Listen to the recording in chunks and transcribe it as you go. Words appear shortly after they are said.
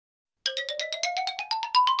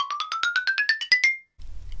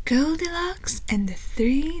Goldilocks and the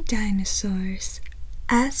Three Dinosaurs,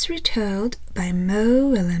 as retold by Mo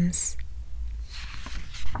Willems.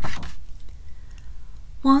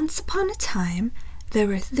 Once upon a time, there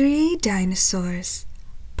were 3 dinosaurs: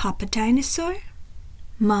 Papa Dinosaur,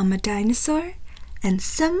 Mama Dinosaur, and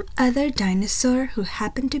some other dinosaur who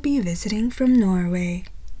happened to be visiting from Norway.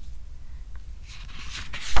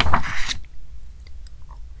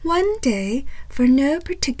 One day, for no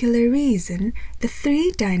particular reason, the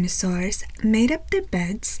 3 dinosaurs made up their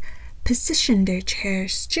beds, positioned their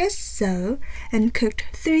chairs just so, and cooked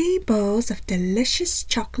 3 bowls of delicious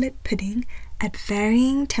chocolate pudding at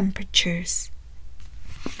varying temperatures.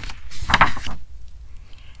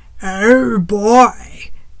 "Oh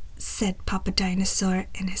boy," said Papa Dinosaur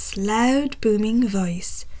in his loud, booming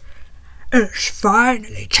voice. "It's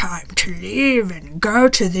finally time to leave and go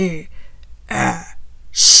to the,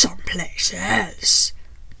 someplace else."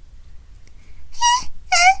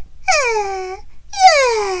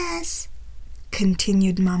 Yes,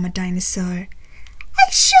 continued Mama Dinosaur.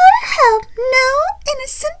 I sure hope no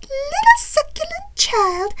innocent little succulent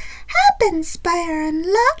child happens by our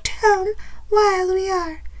unlocked home while we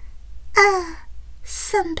are,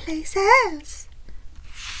 someplace else.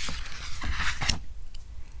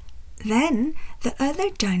 Then the other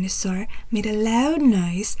dinosaur made a loud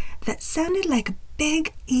noise that sounded like a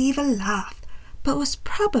big evil laugh, but was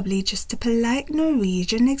probably just a polite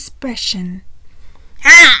Norwegian expression.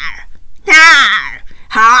 "Har! Har!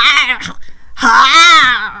 Har!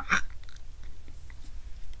 Har!"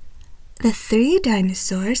 The 3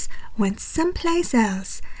 dinosaurs went someplace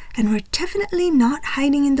else and were definitely not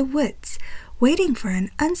hiding in the woods, waiting for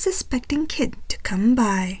an unsuspecting kid to come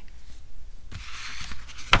by.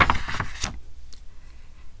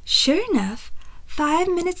 Sure enough, 5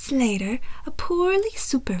 minutes later, a poorly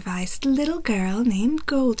supervised little girl named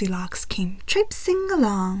Goldilocks came traipsing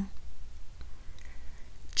along.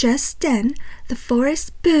 Just then, the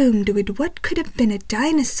forest boomed with what could have been a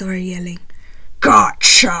dinosaur yelling,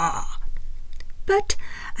 "Gotcha!" but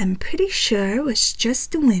I'm pretty sure it was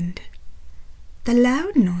just the wind. The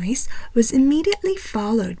loud noise was immediately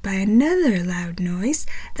followed by another loud noise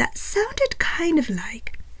that sounded kind of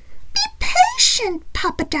like, "Be patient,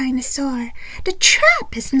 Papa Dinosaur. The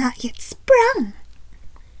trap is not yet sprung."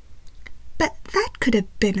 But that could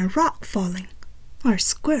have been a rock falling, or a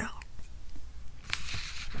squirrel.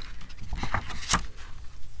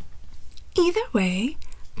 Either way,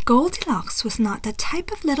 Goldilocks was not the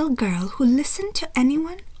type of little girl who listened to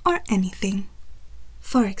anyone or anything.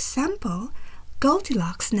 For example,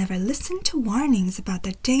 Goldilocks never listened to warnings about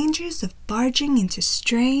the dangers of barging into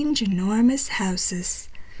strange, enormous houses.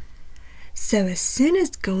 So as soon as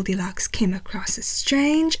Goldilocks came across a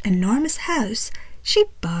strange, enormous house, she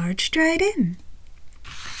barged right in.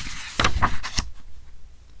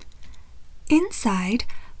 Inside,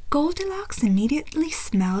 Goldilocks immediately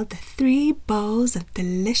smelled the 3 bowls of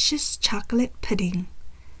delicious chocolate pudding.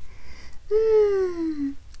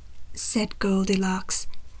 Said Goldilocks.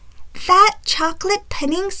 "That chocolate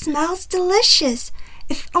pudding smells delicious.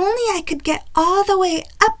 If only I could get all the way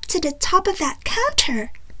up to the top of that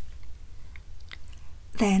counter."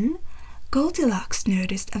 Then Goldilocks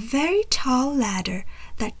noticed a very tall ladder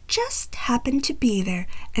that just happened to be there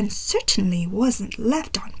and certainly wasn't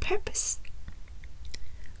left on purpose.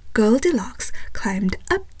 Goldilocks climbed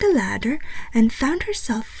up the ladder and found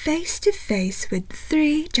herself face to face with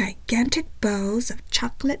 3 gigantic bowls of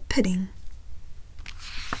chocolate pudding.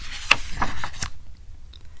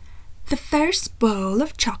 The first bowl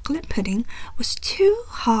of chocolate pudding was too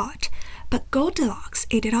hot, but Goldilocks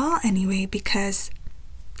ate it all anyway because,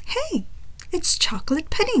 hey, it's chocolate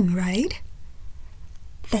pudding, right?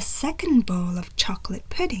 The second bowl of chocolate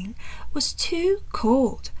pudding was too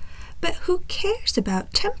cold, but who cares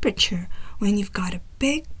about temperature when you've got a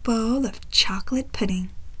big bowl of chocolate pudding?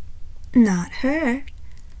 Not her.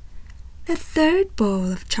 The third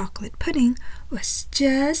bowl of chocolate pudding was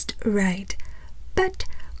just right, but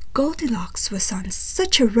Goldilocks was on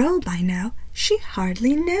such a roll by now, she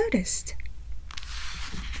hardly noticed.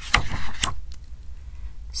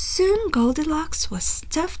 Soon Goldilocks was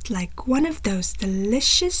stuffed like one of those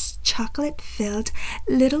delicious chocolate-filled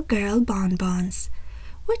little girl bonbons,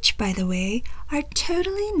 which, by the way, are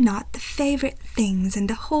totally not the favorite things in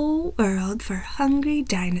the whole world for hungry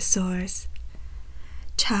dinosaurs.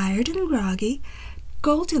 Tired and groggy,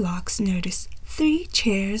 Goldilocks noticed 3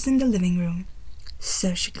 chairs in the living room,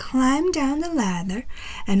 so she climbed down the ladder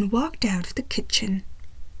and walked out of the kitchen.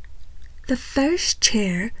 The first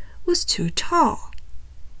chair was too tall.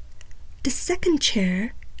 The second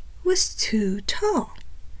chair was too tall.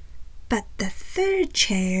 But the third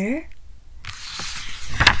chair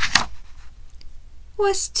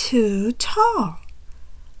was too tall.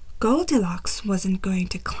 Goldilocks wasn't going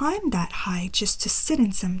to climb that high just to sit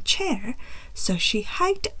in some chair, so she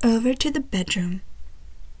hiked over to the bedroom.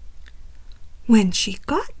 When she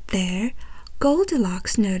got there,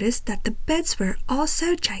 Goldilocks noticed that the beds were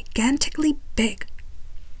also gigantically big.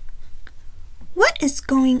 "What is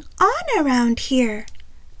going on around here?"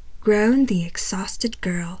 groaned the exhausted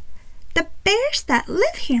girl. "The bears that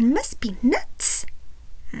live here must be nuts."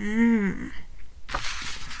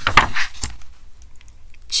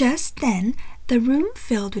 Just then, the room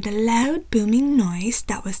filled with a loud booming noise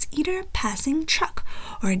that was either a passing truck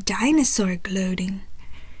or a dinosaur gloating.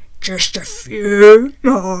 Just a few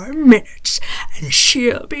more minutes and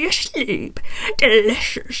she'll be asleep.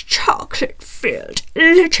 Delicious chocolate-filled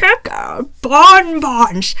little girl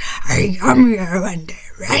bonbons are yummier when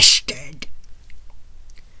they're rested.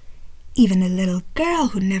 Even a little girl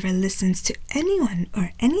who never listens to anyone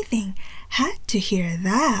or anything had to hear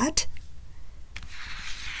that.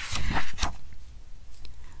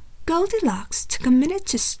 Goldilocks took a minute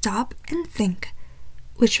to stop and think,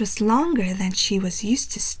 which was longer than she was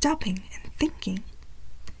used to stopping and thinking.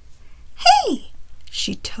 "Hey,"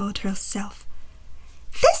 she told herself,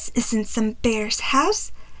 "this isn't some bear's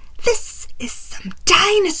house. This is some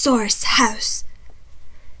dinosaur's house."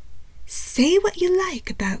 Say what you like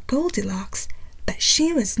about Goldilocks, but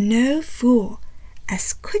she was no fool.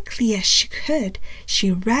 As quickly as she could,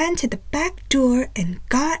 she ran to the back door and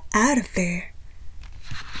got out of there.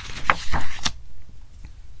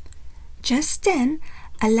 Just then,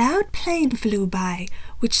 a loud plane flew by,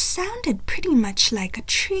 which sounded pretty much like a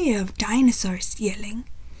trio of dinosaurs yelling,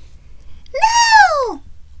 "No!"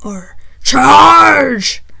 or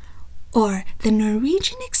 "Charge!" or the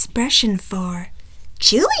Norwegian expression for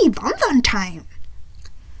 "Chili bonbon time."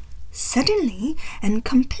 Suddenly and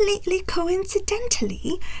completely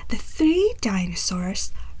coincidentally, the three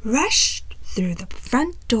dinosaurs rushed through the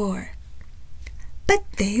front door. But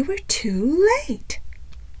they were too late.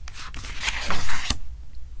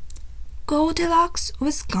 Goldilocks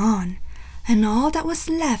was gone, and all that was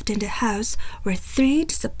left in the house were three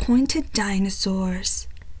disappointed dinosaurs.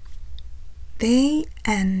 The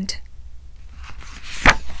end.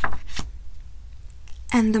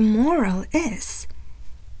 And the moral is,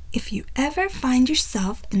 if you ever find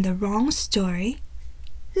yourself in the wrong story,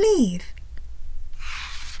 leave.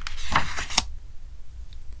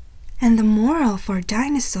 And the moral for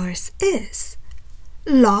dinosaurs is,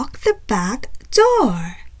 lock the back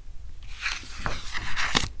door.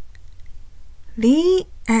 The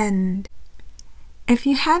end. If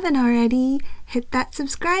you haven't already, hit that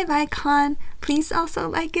subscribe icon. Please also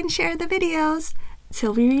like and share the videos.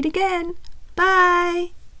 Till we read again.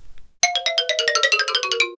 Bye!